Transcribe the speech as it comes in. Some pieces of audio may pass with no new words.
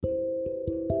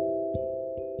Grand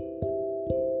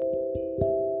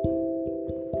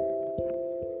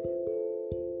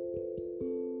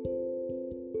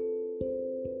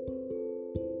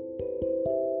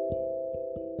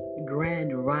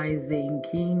Rising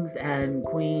Kings and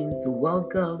Queens.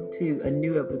 Welcome to a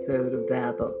new episode of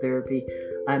Bath Thought Therapy.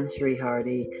 I'm Sheree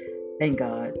Hardy. Thank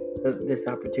God for this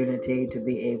opportunity to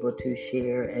be able to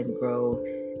share and grow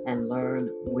and learn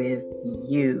with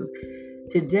you.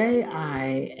 Today,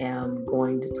 I am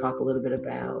going to talk a little bit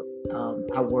about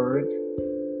our words.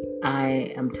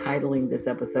 I am titling this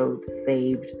episode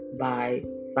Saved by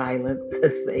Silence.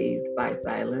 Saved by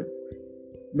Silence.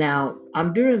 Now,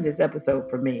 I'm doing this episode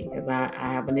for me because I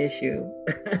have an issue.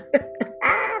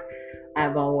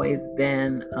 I've always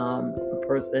been a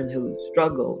person who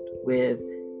struggled with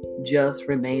just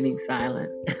remaining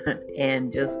silent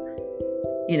and just,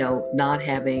 not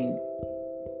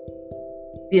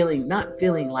not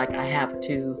feeling like I have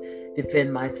to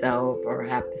defend myself or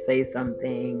have to say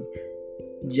something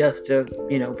just to,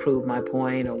 prove my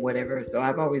point or whatever. So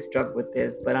I've always struggled with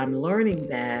this, but I'm learning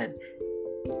that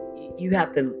you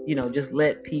have to, just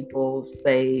let people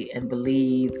say and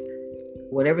believe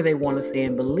whatever they want to say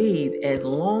and believe, as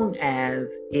long as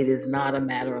it is not a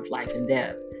matter of life and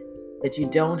death. That you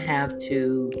don't have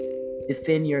to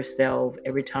defend yourself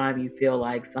every time you feel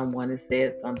like someone has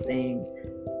said something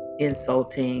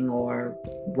insulting or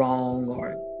wrong,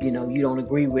 or you don't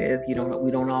agree with. We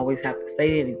don't always have to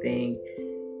say anything.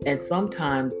 And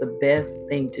sometimes the best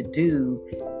thing to do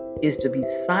is to be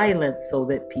silent so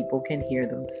that people can hear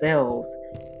themselves.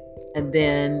 And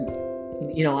then,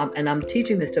 I'm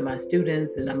teaching this to my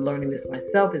students, and I'm learning this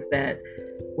myself, is that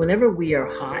whenever we are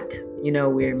hot,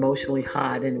 we're emotionally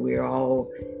hot and we're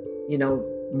all,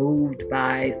 moved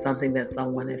by something that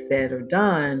someone has said or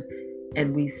done,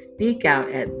 and we speak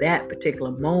out at that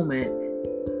particular moment,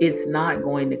 it's not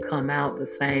going to come out the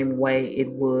same way it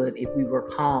would if we were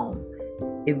calm,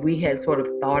 if we had sort of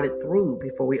thought it through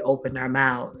before we opened our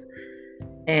mouths.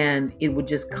 And it would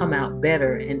just come out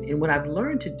better. And what I've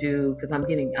learned to do, because I'm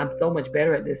so much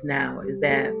better at this now, is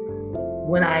that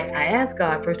when I ask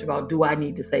God, first of all, do I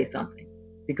need to say something?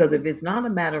 Because if it's not a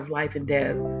matter of life and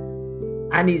death,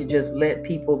 I need to just let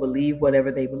people believe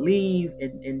whatever they believe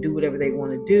and do whatever they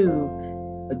want to do.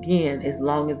 Again, as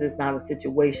long as it's not a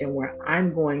situation where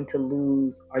I'm going to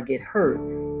lose or get hurt.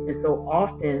 And so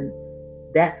often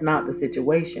that's not the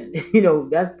situation.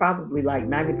 That's probably like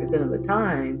 90% of the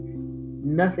time,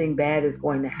 nothing bad is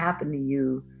going to happen to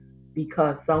you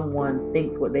because someone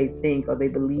thinks what they think, or they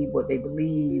believe what they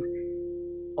believe,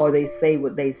 or they say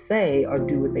what they say, or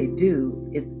do what they do.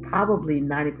 It's probably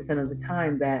 90% of the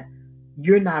time that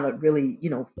you're not really,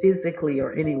 physically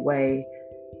or any way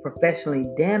professionally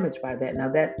damaged by that. Now,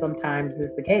 that sometimes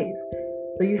is the case.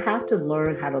 So you have to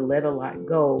learn how to let a lot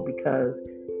go, because,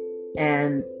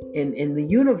 and in the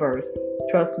universe,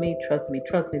 trust me,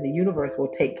 the universe will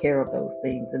take care of those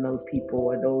things and those people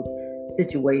or those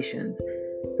situations.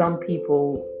 Some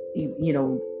people,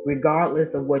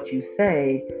 regardless of what you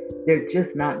say, they're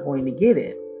just not going to get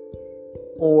it.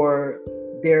 Or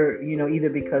they're, either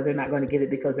because they're not going to get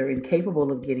it because they're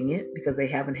incapable of getting it, because they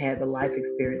haven't had the life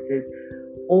experiences,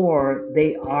 or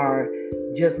they are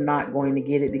just not going to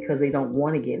get it because they don't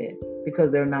want to get it,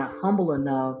 because they're not humble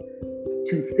enough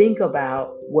to think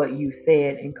about what you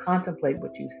said and contemplate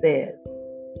what you said.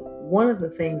 One of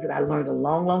the things that I learned a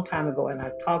long, long time ago, and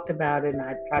I've talked about it and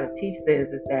I try to teach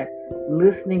this, is that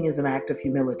listening is an act of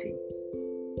humility.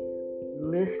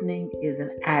 Listening is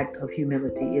an act of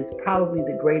humility. It's probably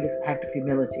the greatest act of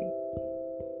humility.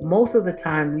 Most of the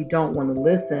time, we don't want to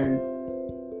listen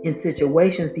in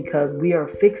situations because we are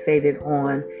fixated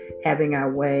on having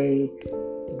our way.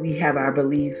 We have our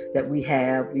beliefs that we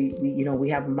have. We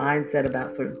have a mindset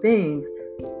about certain things.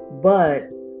 But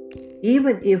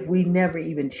even if we never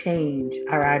even change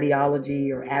our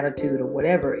ideology or attitude or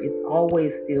whatever, it's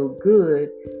always still good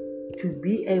to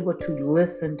be able to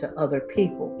listen to other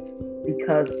people,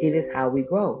 because it is how we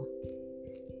grow.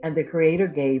 And the Creator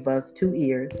gave us 2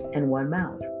 ears and 1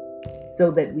 mouth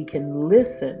so that we can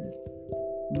listen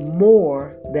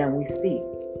more than we speak.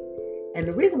 And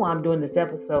the reason why I'm doing this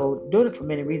episode, doing it for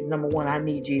many reasons. Number one, I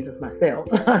need Jesus myself.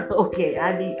 Okay,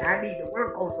 I need to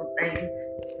work on some things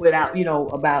without,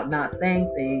 about not saying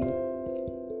things.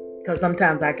 Because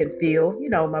sometimes I can feel,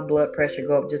 my blood pressure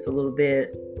go up just a little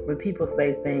bit when people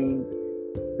say things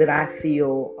that I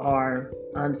feel are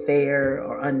unfair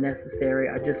or unnecessary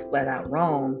or just flat out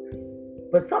wrong.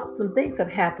 But some things have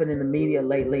happened in the media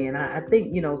lately, and I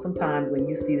think, sometimes when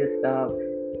you see this stuff,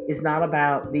 it's not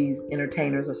about these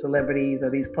entertainers or celebrities or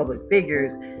these public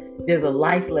figures. There's a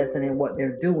life lesson in what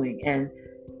they're doing. And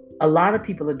a lot of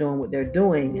people are doing what they're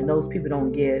doing, and those people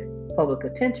don't get public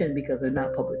attention because they're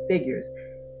not public figures.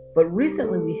 But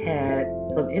recently we had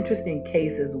some interesting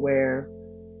cases where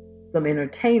some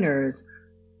entertainers,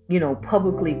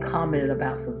 publicly commented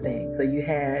about some things. So you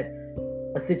had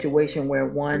a situation where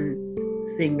one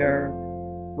singer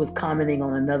was commenting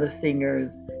on another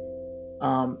singer's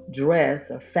dress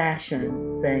or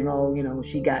fashion, saying, "Oh,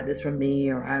 she got this from me,"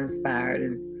 or "I inspired,"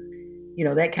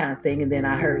 and that kind of thing. And then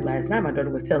I heard last night, my daughter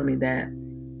was telling me that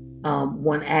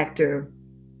one actor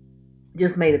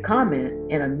just made a comment,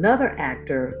 and another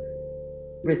actor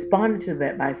responded to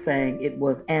that by saying it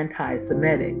was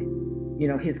anti-Semitic.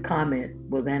 His comment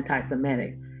was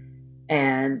anti-Semitic,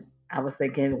 and I was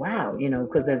thinking, wow,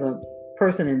 because as a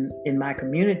person in my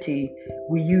community,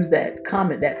 we use that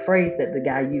comment, that phrase that the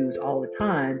guy used all the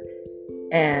time,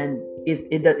 and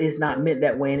it's not meant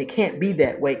that way, and it can't be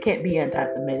that way. It can't be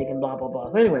anti-Semitic and blah blah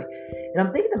blah. So anyway, and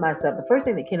I'm thinking to myself, the first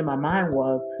thing that came to my mind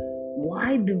was,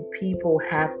 why do people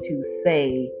have to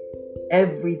say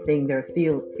everything they're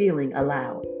feeling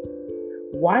aloud?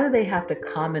 Why do they have to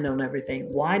comment on everything?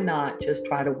 Why not just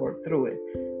try to work through it?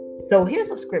 So here's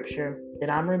a scripture that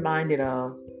I'm reminded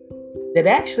of that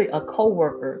actually a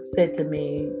coworker said to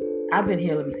me. I've been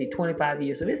here, 25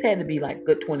 years. So this had to be like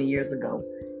good 20 years ago.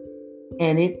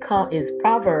 And it is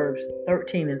Proverbs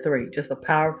 13:3. Just a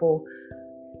powerful,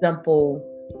 simple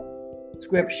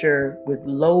scripture with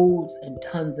loads and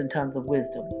tons of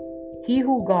wisdom. He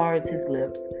who guards his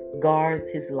lips guards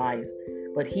his life,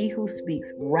 but he who speaks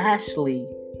rashly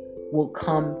will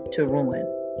come to ruin.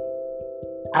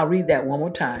 I'll read that one more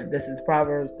time. This is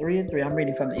Proverbs 3:3. I'm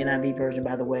reading from the NIV version,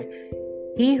 by the way.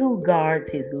 He who guards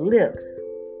his lips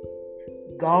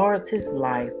guards his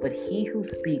life, but he who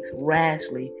speaks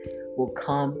rashly will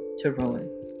come to ruin.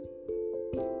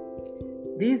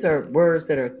 These are words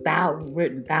that are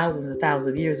written thousands and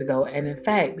thousands of years ago, and in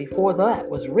fact, before that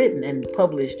was written and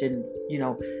published and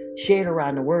shared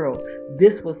around the world,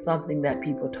 this was something that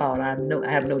people taught. I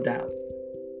have no doubt,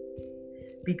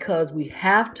 because we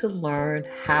have to learn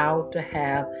how to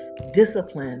have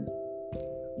discipline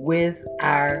with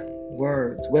our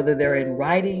words, whether they're in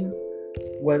writing,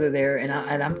 whether they're and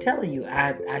I'm telling you,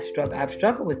 I've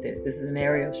struggled with this. This is an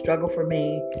area of struggle for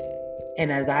me. And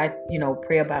as I,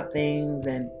 pray about things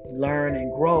and learn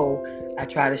and grow, I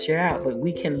try to share out. But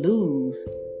we can lose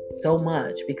so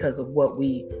much because of what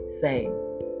we say.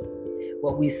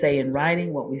 What we say in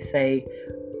writing, what we say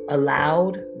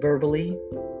aloud, verbally,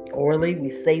 orally,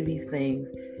 we say these things.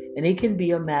 And it can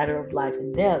be a matter of life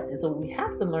and death. And so what we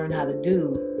have to learn how to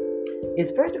do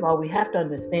is, first of all, we have to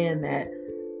understand that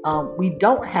we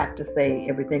don't have to say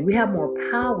everything. We have more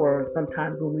power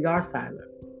sometimes when we are silent.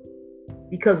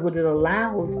 Because what it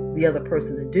allows the other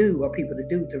person to do, or people to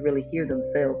do, to really hear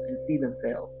themselves and see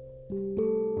themselves.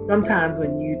 Sometimes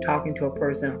when you're talking to a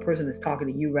person is talking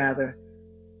to you rather,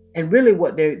 and really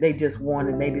what they just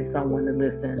wanted maybe someone to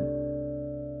listen.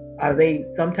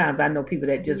 Sometimes I know people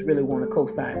that just really want to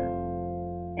co-sign.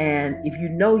 And if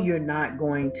you're not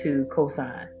going to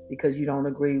co-sign because you don't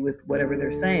agree with whatever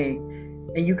they're saying,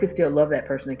 and you can still love that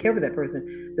person and care for that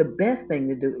person, the best thing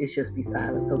to do is just be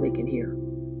silent so they can hear.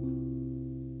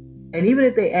 And even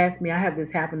if they ask me, I have this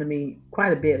happen to me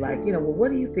quite a bit, like, well, what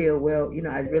do you feel? Well,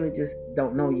 I really just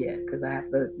don't know yet, because I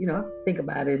have to, think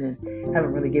about it and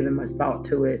haven't really given much thought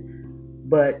to it.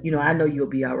 But, I know you'll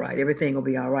be all right. Everything will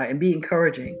be all right. And be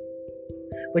encouraging.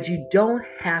 But you don't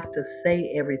have to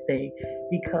say everything,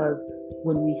 because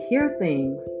when we hear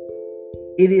things,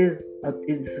 it's a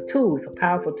tool. It's a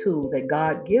powerful tool that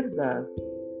God gives us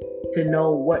to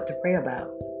know what to pray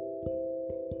about.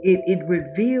 It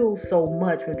reveals so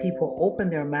much when people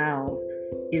open their mouths.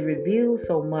 It reveals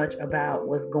so much about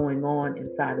what's going on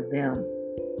inside of them,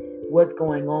 what's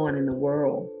going on in the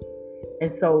world.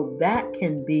 And so that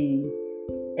can be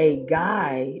a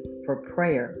guide for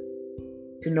prayer,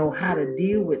 to know how to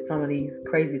deal with some of these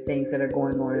crazy things that are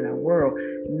going on in our world.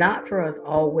 Not for us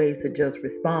always to just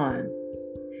respond.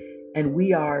 And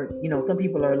we are, some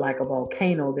people are like a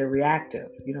volcano. They're reactive.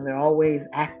 They're always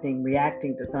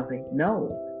reacting to something.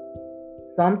 No.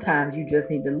 Sometimes you just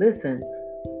need to listen.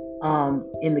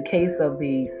 In the case of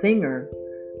the singer,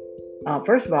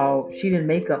 first of all, she didn't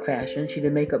make up fashion. She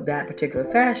didn't make up that particular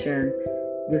fashion.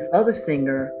 This other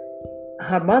singer,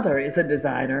 her mother is a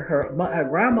designer. Her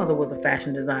grandmother was a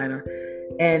fashion designer.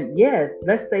 And yes,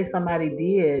 let's say somebody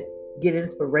did get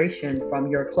inspiration from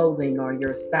your clothing or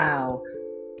your style.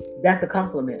 That's a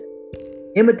compliment.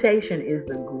 Imitation is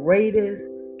the greatest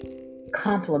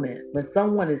compliment. When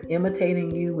someone is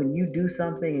imitating you, when you do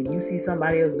something and you see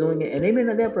somebody else doing it and they may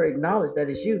not ever acknowledge that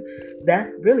it's you,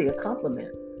 that's really a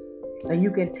compliment. And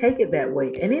you can take it that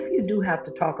way. And if you do have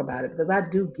to talk about it, because I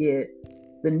do get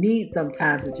the need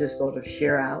sometimes to just sort of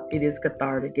share out, it is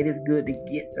cathartic, it is good to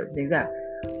get certain things out.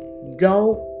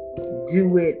 Don't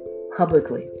do it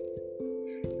publicly,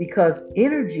 because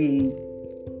energy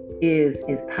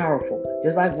is powerful.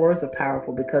 Just like words are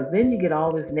powerful, because then you get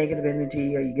all this negative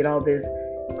energy, or you get all this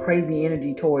crazy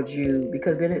energy towards you,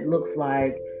 because then it looks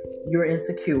like you're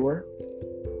insecure,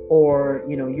 or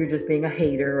you're just being a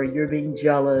hater, or you're being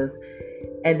jealous.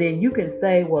 And then you can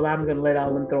say, well, I'm going to let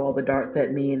all them throw all the darts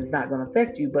at me and it's not going to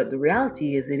affect you. But the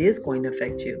reality is it is going to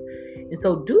affect you. And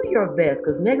so do your best,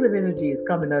 because negative energy is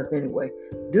coming to us anyway.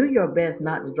 Do your best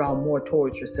not to draw more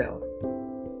towards yourself,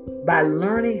 by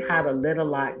learning how to let a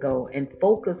lot go and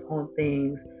focus on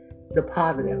things, the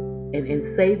positive,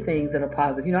 and say things that are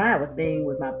positive. I have a thing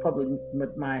with my public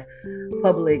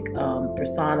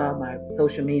persona, my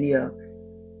social media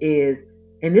is,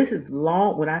 and this is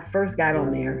long, when I first got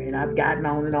on there, and I've gotten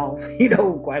on and off,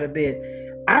 quite a bit.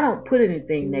 I don't put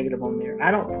anything negative on there. I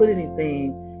don't put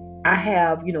anything. I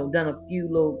have, done a few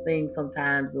little things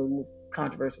sometimes, a little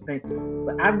controversial things,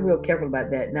 but I'm real careful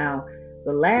about that. Now,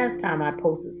 the last time I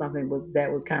posted something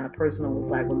that was kind of personal was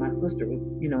like when my sister was,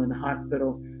 in the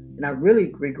hospital, and I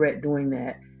really regret doing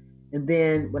that. And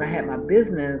then when I had my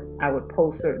business, I would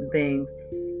post certain things,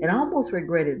 and I almost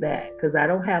regretted that, because I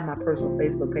don't have my personal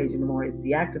Facebook page anymore. It's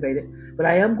deactivated, but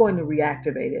I am going to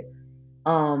reactivate it.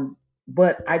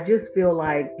 But I just feel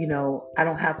like, I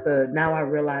don't have to. Now I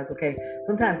realize, okay,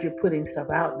 sometimes you're putting stuff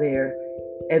out there,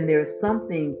 and there's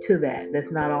something to that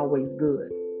that's not always good.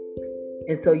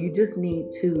 And so you just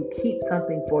need to keep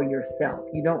something for yourself.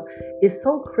 It's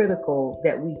so critical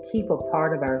that we keep a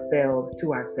part of ourselves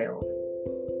to ourselves,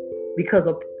 because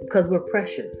we're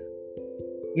precious,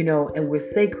 and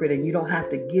we're sacred, and you don't have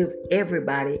to give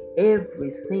everybody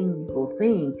every single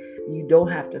thing. You don't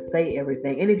have to say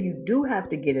everything. And if you do have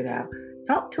to get it out,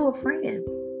 talk to a friend.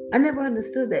 I never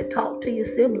understood that. Talk to your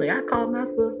sibling. I called my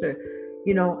sister.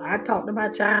 I talked to my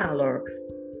child, or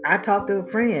I talked to a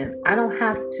friend. I don't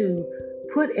have to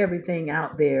put everything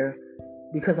out there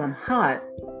because I'm hot.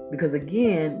 Because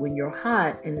again, when you're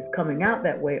hot and it's coming out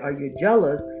that way, or you're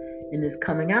jealous and it's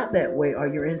coming out that way, or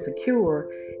you're insecure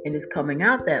and it's coming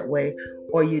out that way,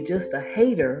 or you're just a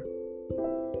hater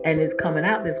and it's coming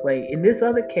out this way. In this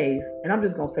other case, and I'm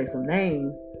just going to say some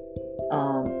names,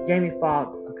 Jamie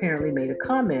Foxx apparently made a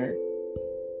comment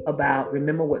about,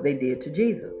 remember what they did to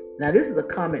Jesus. Now, this is a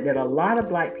comment that a lot of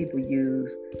black people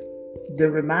use to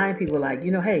remind people, like,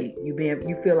 hey,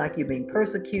 you feel like you're being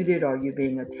persecuted, or you're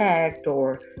being attacked,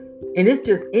 and it's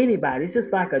just anybody. It's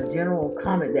just like a general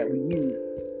comment that we use.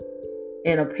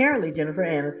 And apparently Jennifer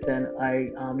Aniston,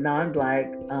 a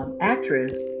non-black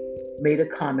actress, made a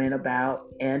comment about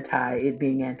it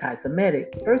being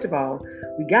anti-Semitic. First of all,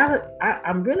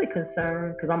 I'm really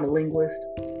concerned, because I'm a linguist,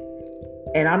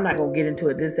 and I'm not going to get into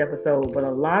it this episode, but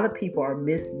a lot of people are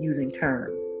misusing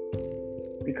terms.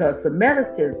 Because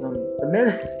Semitism,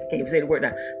 can't even say the word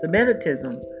now,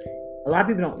 Semitism, a lot of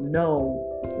people don't know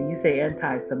when you say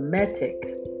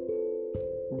anti-Semitic,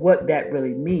 what that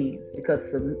really means,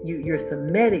 because you're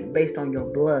Semitic based on your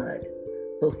blood.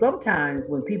 So sometimes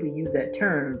when people use that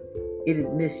term, it is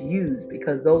misused,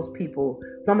 because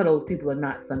some of those people are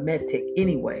not Semitic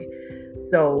anyway.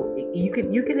 So you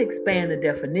can expand the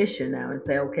definition now and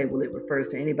say, okay, well, it refers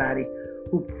to anybody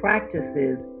who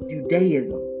practices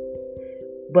Judaism.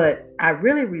 But I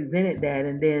really resented that,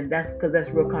 and then that's because that's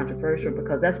real controversial,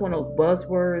 because that's one of those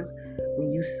buzzwords.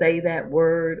 When you say that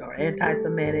word, or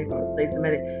anti-Semitic, or say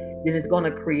Semitic, then it's going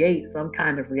to create some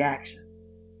kind of reaction.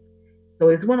 So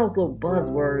it's one of those little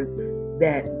buzzwords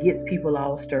that gets people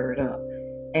all stirred up,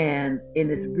 and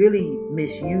it's really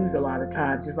misused a lot of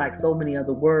times, just like so many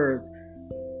other words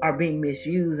are being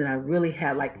misused. And I really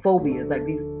have, like, phobias, like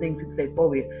these things people say,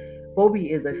 phobia.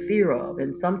 Phobia is a fear of,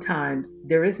 and sometimes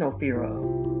there is no fear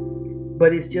of,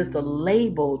 but it's just a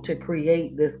label to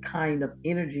create this kind of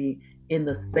energy in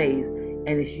the space, and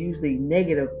it's usually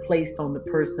negative placed on the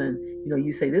person.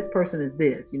 You say this person is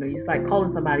this. It's like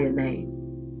calling somebody a name.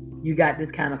 You got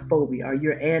this kind of phobia, or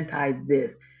you're anti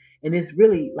this, and it's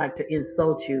really like to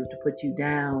insult you, to put you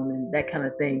down, and that kind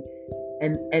of thing.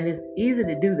 And it's easy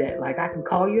to do that. Like, I can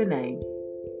call you a name,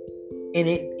 and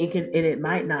it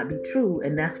might not be true,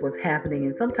 and that's what's happening.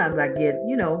 And sometimes I get,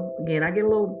 again, I get a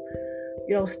little,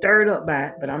 stirred up by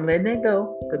it, but I'm letting that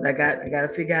go, because I got to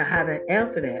figure out how to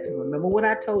answer that. And remember what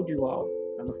I told you all.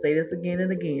 I'm gonna say this again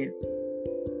and again.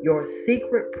 Your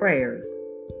secret prayers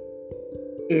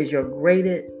is your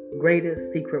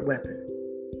greatest secret weapon.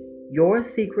 Your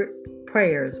secret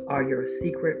prayers are your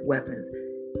secret weapons.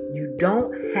 You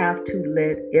don't have to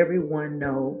let everyone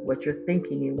know what you're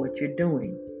thinking and what you're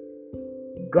doing.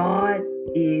 God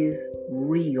is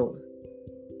real.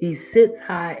 He sits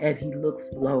high and he looks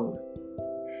low.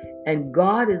 And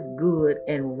God is good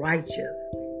and righteous.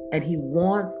 And he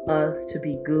wants us to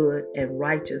be good and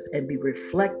righteous and be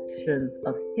reflections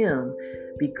of him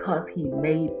because he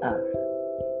made us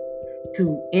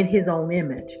to in his own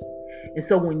image. And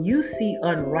so when you see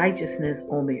unrighteousness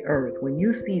on the earth, when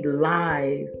you see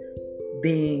lies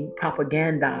being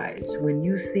propagandized, when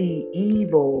you see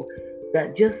evil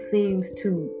that just seems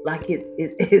to like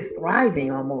it's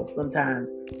thriving almost sometimes,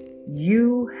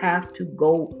 you have to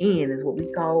go in, is what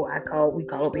we call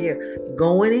over here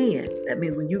going in. That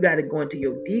means when you got to go into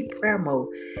your deep prayer mode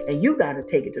and you got to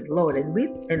take it to the Lord.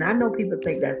 And I know people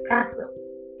think that's passive,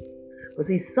 but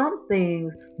see, some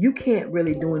things you can't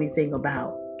really do anything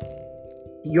about.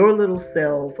 Your little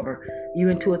self, or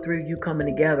even two or three of you coming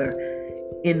together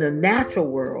in the natural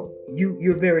world,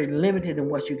 you're very limited in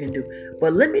what you can do.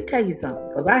 But let me tell you something,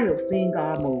 because I have seen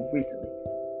God move recently.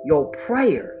 Your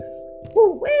prayers,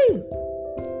 woo-wee,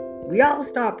 we all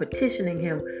start petitioning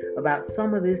him about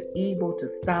some of this evil to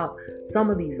stop, some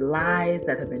of these lies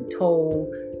that have been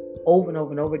told over and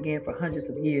over and over again for hundreds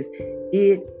of years.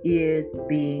 It is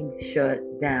being shut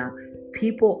down.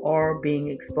 People are being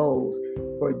exposed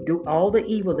for all the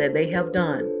evil that they have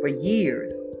done for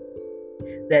years,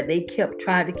 that they kept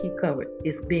trying to keep covered.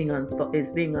 It's being uncovered.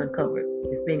 It's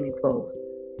being exposed.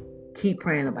 Keep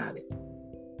praying about it.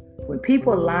 When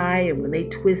people lie and when they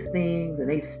twist things and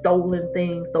they've stolen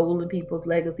things, stolen people's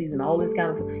legacies and all this kind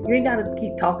of stuff, you ain't got to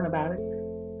keep talking about it,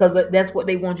 because that's what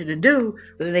they want you to do,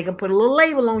 so that they can put a little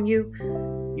label on you.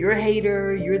 You're a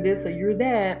hater, you're this or you're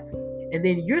that. And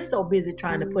then you're so busy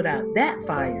trying to put out that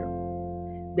fire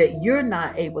that you're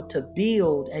not able to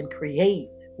build and create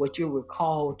what you were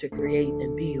called to create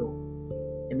and build.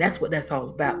 And that's what that's all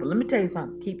about. But let me tell you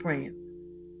something. Keep praying.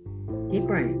 Keep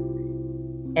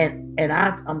praying. And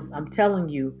I'm telling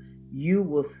you, you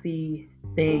will see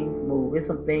things move. There's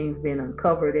some things being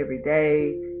uncovered every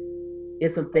day.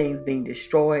 There's some things being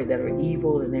destroyed that are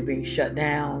evil and they're being shut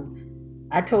down.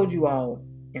 I told you all,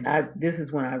 and this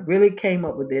is when I really came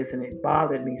up with this, and it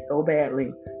bothered me so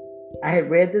badly. I had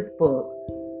read this book,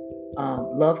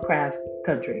 Lovecraft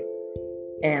Country,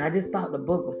 and I just thought the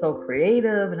book was so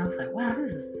creative, and I was like, wow,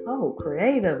 this is so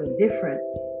creative and different.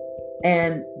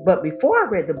 But before I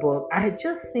read the book, I had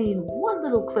just seen one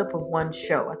little clip of one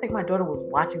show. I think my daughter was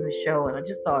watching the show, and I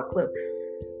just saw a clip.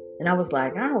 And I was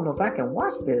like, I don't know if I can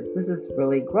watch this. This is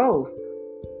really gross.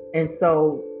 And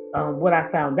so what I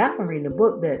found out from reading the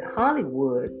book, that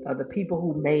Hollywood, the people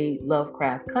who made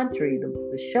Lovecraft Country,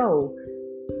 the show,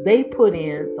 they put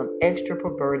in some extra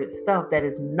perverted stuff that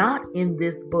is not in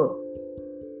this book.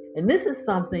 And this is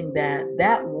something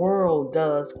that world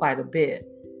does quite a bit.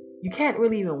 You can't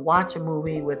really even watch a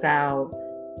movie without,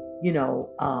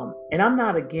 and I'm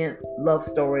not against love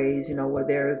stories, where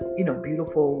there's,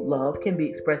 beautiful love can be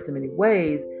expressed in many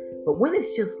ways. But when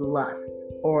it's just lust,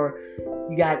 or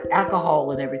you got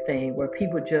alcohol and everything, where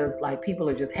people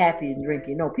are just happy and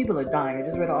drinking. No, people are dying. I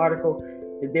just read an article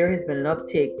that there has been an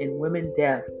uptick in women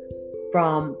deaths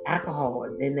from alcohol.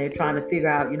 And they're trying to figure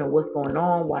out, what's going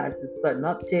on, why is this sudden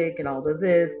uptick and all of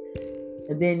this.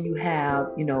 And then you have,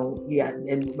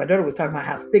 and my daughter was talking about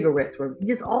how cigarettes were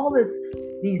just all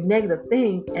these negative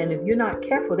things. And if you're not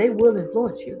careful, they will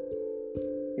influence you.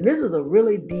 And this was a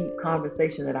really deep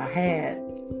conversation that I had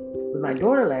with my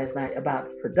daughter last night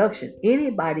about seduction.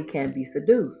 Anybody can be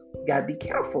seduced. You got to be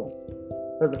careful.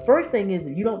 Because the first thing is,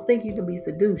 if you don't think you can be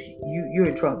seduced, you're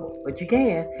in trouble. But you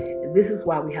can. And this is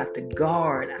why we have to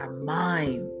guard our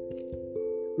minds.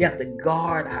 We have to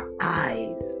guard our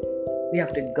eyes. We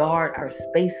have to guard our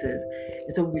spaces.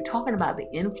 And so we're talking about the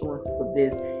influences of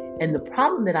this. And the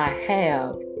problem that I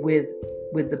have with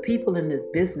the people in this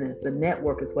business, the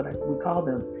network is what we call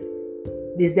them,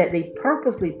 is that they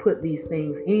purposely put these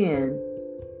things in,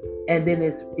 and then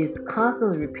it's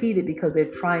constantly repeated because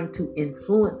they're trying to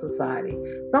influence society.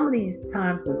 Some of these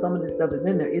times when some of this stuff is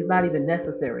in there, it's not even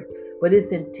necessary, but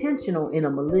it's intentional in a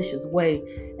malicious way,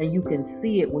 and you can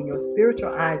see it when your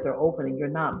spiritual eyes are open and you're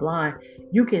not blind.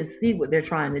 You can see what they're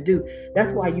trying to do.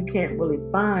 That's why you can't really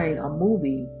find a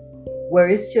movie where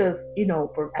it's just,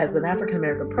 as an African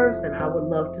American person, I would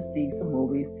love to see some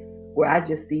movies where I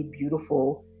just see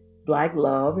beautiful Black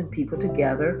love and people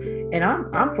together. And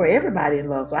I'm for everybody in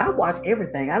love. So I watch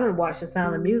everything. I done watched The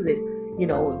Sound of Music,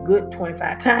 a good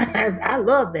 25 times. I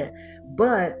love that.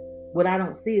 But what I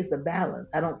don't see is the balance.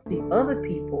 I don't see other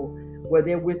people where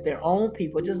they're with their own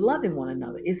people just loving one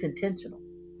another. It's intentional.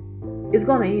 It's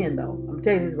going to end though. I'm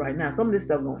telling you this right now. Some of this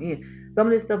stuff going to end. Some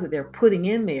of the stuff that they're putting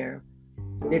in there,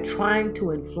 they're trying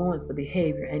to influence the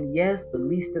behavior. And yes, the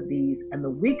least of these and the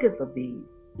weakest of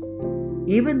these,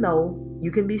 even though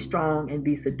you can be strong and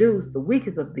be seduced, the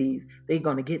weakest of these, they're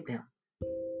going to get them.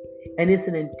 And it's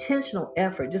an intentional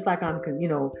effort, just like I'm,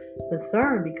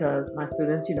 concerned because my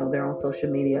students, they're on social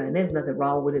media and there's nothing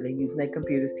wrong with it. They're using their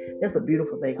computers. That's a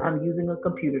beautiful thing. I'm using a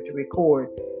computer to record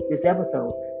this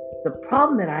episode. The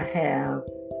problem that I have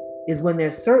is when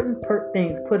there's certain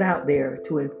things put out there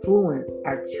to influence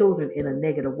our children in a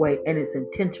negative way, and it's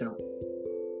intentional.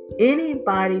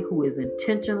 Anybody who is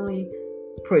intentionally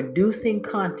producing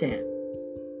content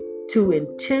to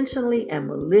intentionally and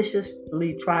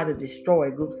maliciously try to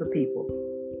destroy groups of people,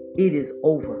 it is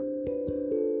over.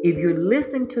 If you're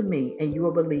listening to me and you're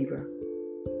a believer,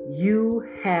 you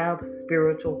have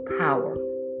spiritual power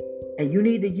and you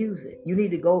need to use it. You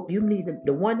need to go,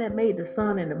 the one that made the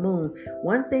sun and the moon.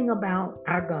 One thing about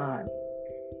our God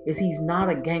is he's not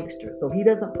a gangster. So he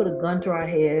doesn't put a gun to our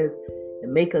heads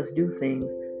and make us do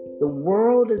things. The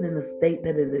world is in the state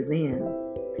that it is in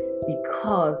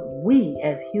because we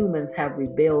as humans have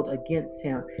rebelled against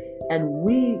him, and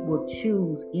we will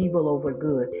choose evil over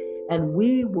good, and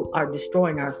we are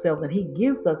destroying ourselves, and he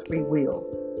gives us free will.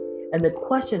 And the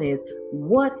question is,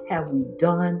 what have we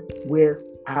done with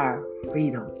our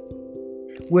freedom?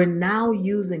 We're now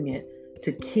using it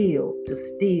to kill, to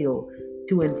steal,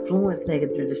 to influence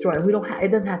negative, to destroy. And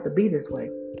it doesn't have to be this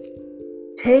way.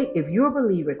 If you're a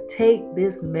believer, take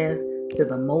this mess to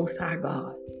the Most High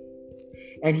God,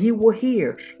 and he will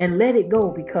hear, and let it go,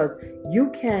 because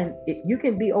you can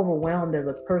be overwhelmed as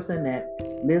a person that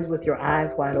lives with your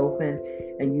eyes wide open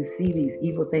and you see these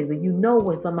evil things, and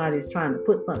when somebody's trying to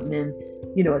put something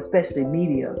in, especially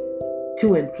media,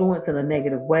 to influence in a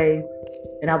negative way.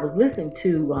 And I was listening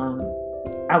to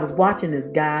I was watching this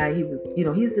guy. He was,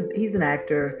 he's an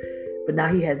actor, but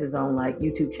now he has his own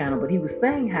YouTube channel. But he was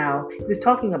saying how he was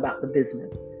talking about the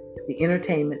business, the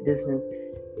entertainment business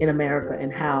in America,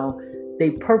 and how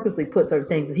they purposely put certain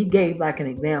things. And he gave an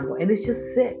example, and it's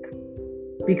just sick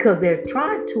because they're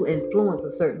trying to influence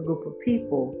a certain group of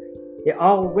people. They're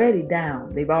already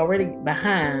down. They've already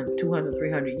behind 200,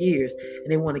 300 years,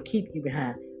 and they want to keep you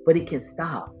behind. But it can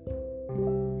stop.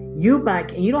 You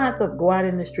don't have to go out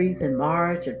in the streets and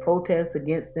march and protest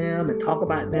against them and talk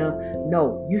about them.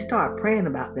 No, you start praying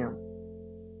about them.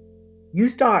 You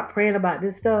start praying about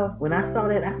this stuff. When I saw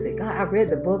that, I said, God, I read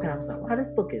the book and I was like, wow, this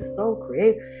book is so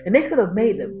creative. And they could have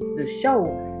made the show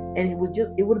and it would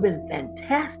have been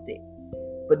fantastic.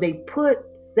 But they put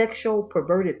sexual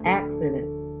perverted acts in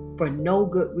it for no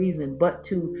good reason but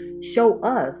to show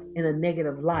us in a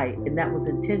negative light. And that was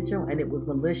intentional, and it was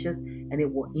malicious, and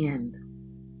it will end.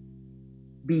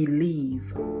 Believe.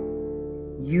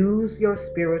 Use your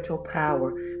spiritual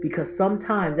power, because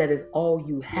sometimes that is all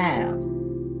you have.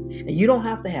 And you don't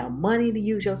have to have money to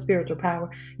use your spiritual power.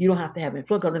 You don't have to have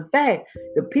influence. Because in fact,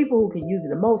 the people who can use it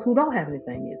the most, who don't have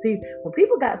anything yet. See, when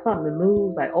people got something to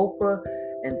lose, like Oprah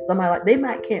and somebody they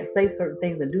can't say certain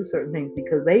things and do certain things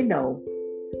because they know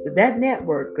that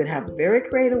network could have very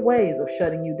creative ways of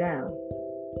shutting you down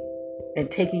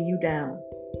and taking you down.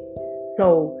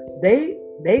 So they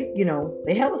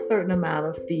have a certain amount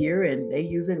of fear, and they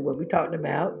use it, what we talked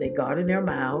about. They guard in their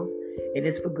mouths, and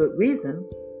it's for good reason.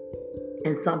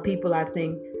 And some people, I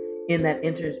think, in that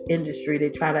industry, they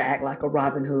try to act like a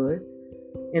Robin Hood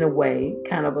in a way,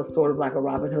 kind of a sort of like a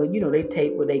Robin Hood. They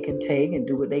take what they can take and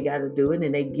do what they got to do, and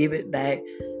then they give it back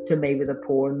to maybe the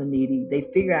poor and the needy. They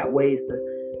figure out ways to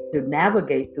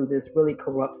navigate through this really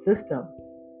corrupt system.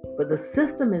 But the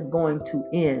system is going to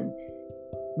end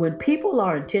when people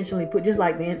are intentionally put, just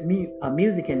like the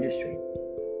music industry.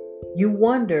 You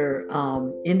wonder,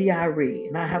 India.Arie,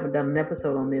 and I haven't done an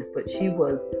episode on this, but she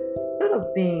was sort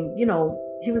of being,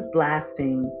 she was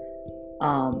blasting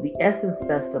the Essence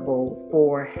Festival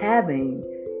for having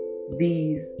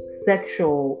these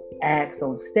sexual acts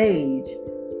on stage.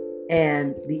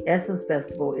 And the Essence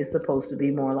Festival is supposed to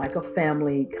be more like a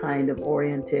family kind of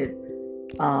oriented,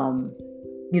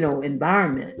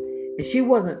 environment. And she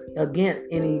wasn't against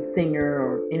any singer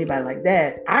or anybody like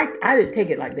that. I didn't take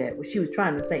it like that. What she was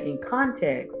trying to say in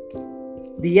context,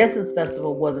 the Essence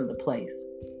Festival wasn't the place.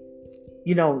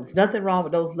 There's nothing wrong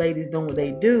with those ladies doing what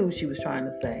they do, she was trying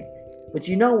to say. But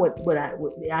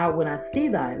when I see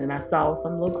that, and I saw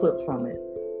some little clips from it,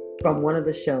 from one of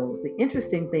the shows, the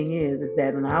interesting thing is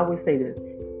that, and I always say this,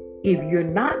 if you're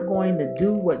not going to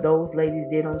do what those ladies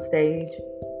did on stage,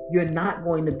 you're not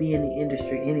going to be in the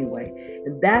industry anyway.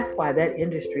 And that's why that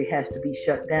industry has to be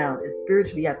shut down. And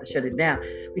spiritually, you have to shut it down.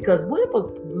 Because what if a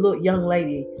little young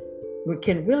lady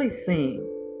can really sing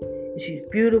and she's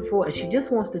beautiful, and she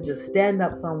just wants to just stand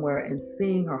up somewhere and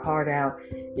sing her heart out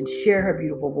and share her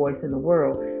beautiful voice in the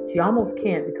world. She almost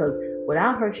can't, because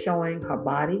without her showing her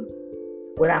body,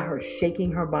 without her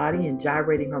shaking her body and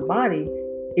gyrating her body,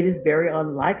 it is very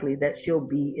unlikely that she'll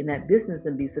be in that business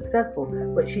and be successful.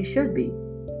 But she should be,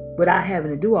 without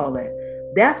having to do all that.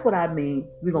 That's what I mean.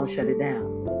 We're going to shut it down.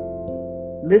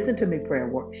 Listen to me, prayer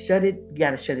work. You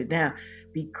got to shut it down,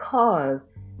 because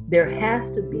there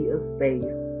has to be a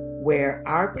space where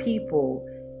our people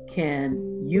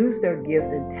can use their gifts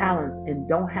and talents and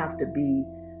don't have to be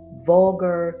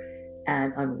vulgar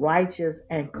and unrighteous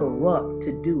and corrupt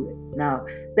to do it. Now,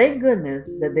 thank goodness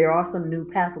that there are some new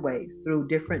pathways through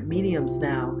different mediums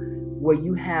now where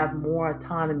you have more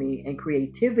autonomy and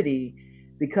creativity,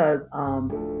 because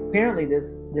apparently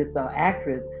this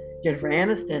actress Jennifer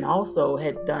Aniston also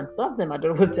had done something. My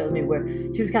daughter was telling me where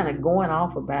she was kind of going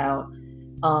off about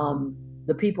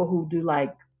the people who do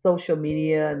like social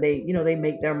media, and they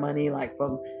make their money like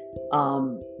from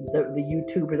the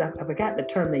YouTubers. I forgot the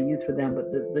term they use for them,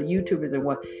 but the YouTubers and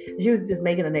what. She was just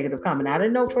making a negative comment. I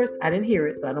didn't know first. I didn't hear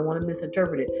it, so I don't want to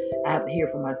misinterpret it. I have to hear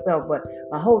it for myself. But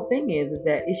my whole thing is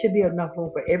that it should be enough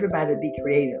room for everybody to be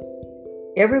creative.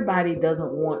 Everybody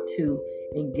doesn't want to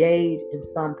engage in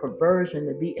some perversion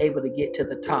to be able to get to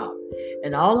the top.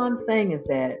 And all I'm saying is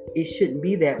that it shouldn't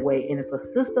be that way. And if a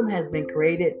system has been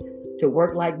created to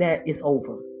work like that, it's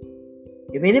over.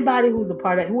 If anybody who's a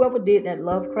part of whoever did that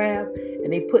Lovecraft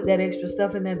and they put that extra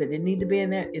stuff in there that didn't need to be in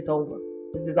there, it's over.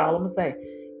 This is all I'm gonna say.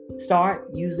 Start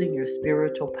using your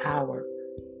spiritual power.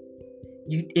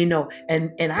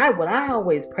 What I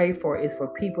always pray for is for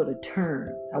people to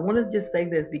turn. I want to just say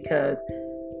this because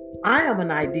I am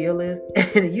an idealist,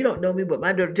 and you don't know me, but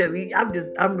my daughter tells me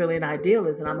I'm really an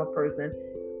idealist, and I'm a person.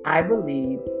 I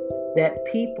believe that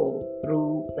people,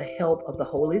 through the help of the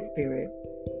Holy Spirit,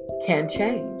 can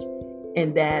change,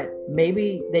 and that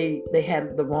maybe they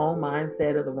had the wrong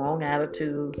mindset or the wrong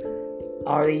attitude,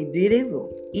 or they did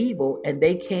evil,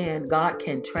 and God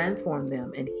can transform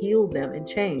them and heal them and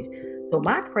change. So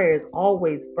my prayer is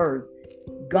always first,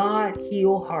 God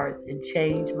heal hearts and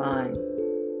change minds.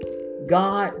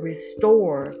 God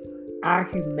restore our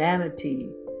humanity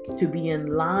to be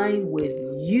in line with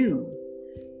you,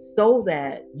 so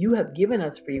that you have given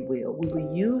us free will. We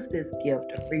will use this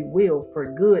gift of free will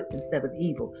for good instead of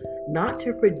evil, not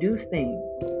to produce things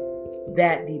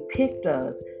that depict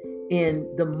us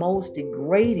in the most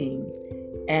degrading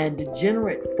and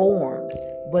degenerate forms,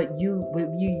 but you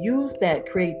use that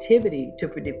creativity to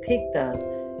depict us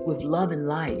with love and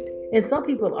light. And some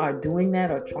people are doing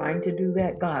that or trying to do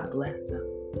that. God bless them.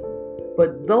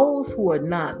 But those who are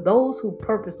not, those who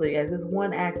purposely, as this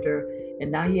one actor,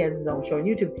 and now he has his own show on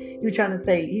YouTube, he was trying to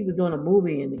say he was doing a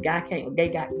movie and a guy came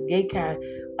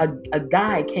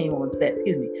on set,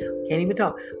 excuse me, can't even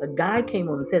talk. A guy came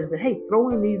on the set and said, hey, throw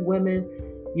in these women,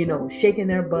 shaking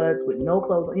their butts with no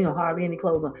clothes on, hardly any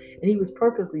clothes on. And he was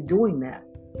purposely doing that.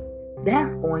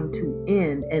 That's going to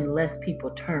end unless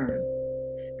people turn,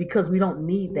 because we don't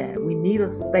need that. We need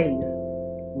a space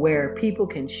where people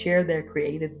can share their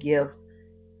creative gifts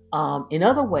in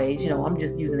other ways. I'm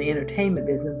just using the entertainment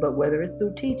business, but whether it's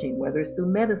through teaching, whether it's through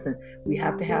medicine, we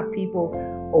have to have people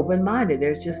open-minded.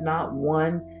 There's just not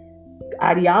one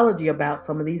ideology about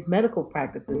some of these medical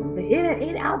practices. I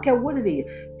don't care what it is.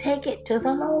 Take it to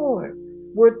the Lord.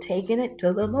 We're taking it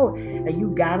to the Lord. And you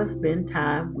got to spend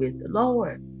time with the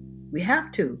Lord. We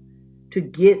have to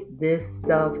get this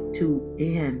stuff to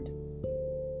end.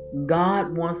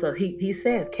 God wants us, he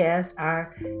says, cast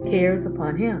our cares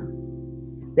upon him.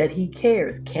 That he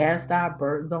cares. Cast our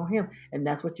burdens on him. And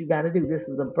that's what you got to do. This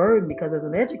is a burden, because as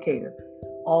an educator,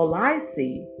 all I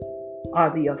see are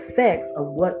the effects of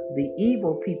what the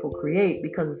evil people create,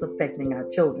 because it's affecting our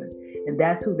children. And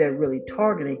that's who they're really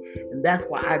targeting. And that's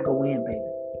why I go in, baby.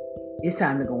 It's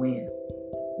time to go in.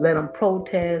 Let them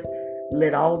protest.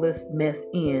 Let all this mess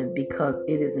in, because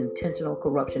it is intentional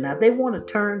corruption. Now, if they want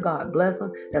to turn, God bless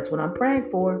them. That's what I'm praying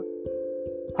for.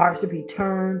 Hearts to be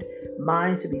turned,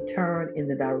 minds to be turned in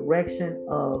the direction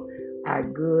of our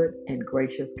good and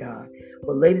gracious God.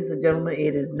 Well, ladies and gentlemen,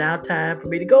 it is now time for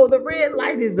me to go. The red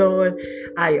light is on.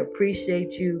 I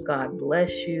appreciate you. God bless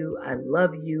you. I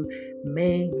love you.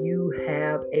 May you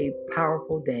have a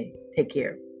powerful day. Take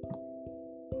care.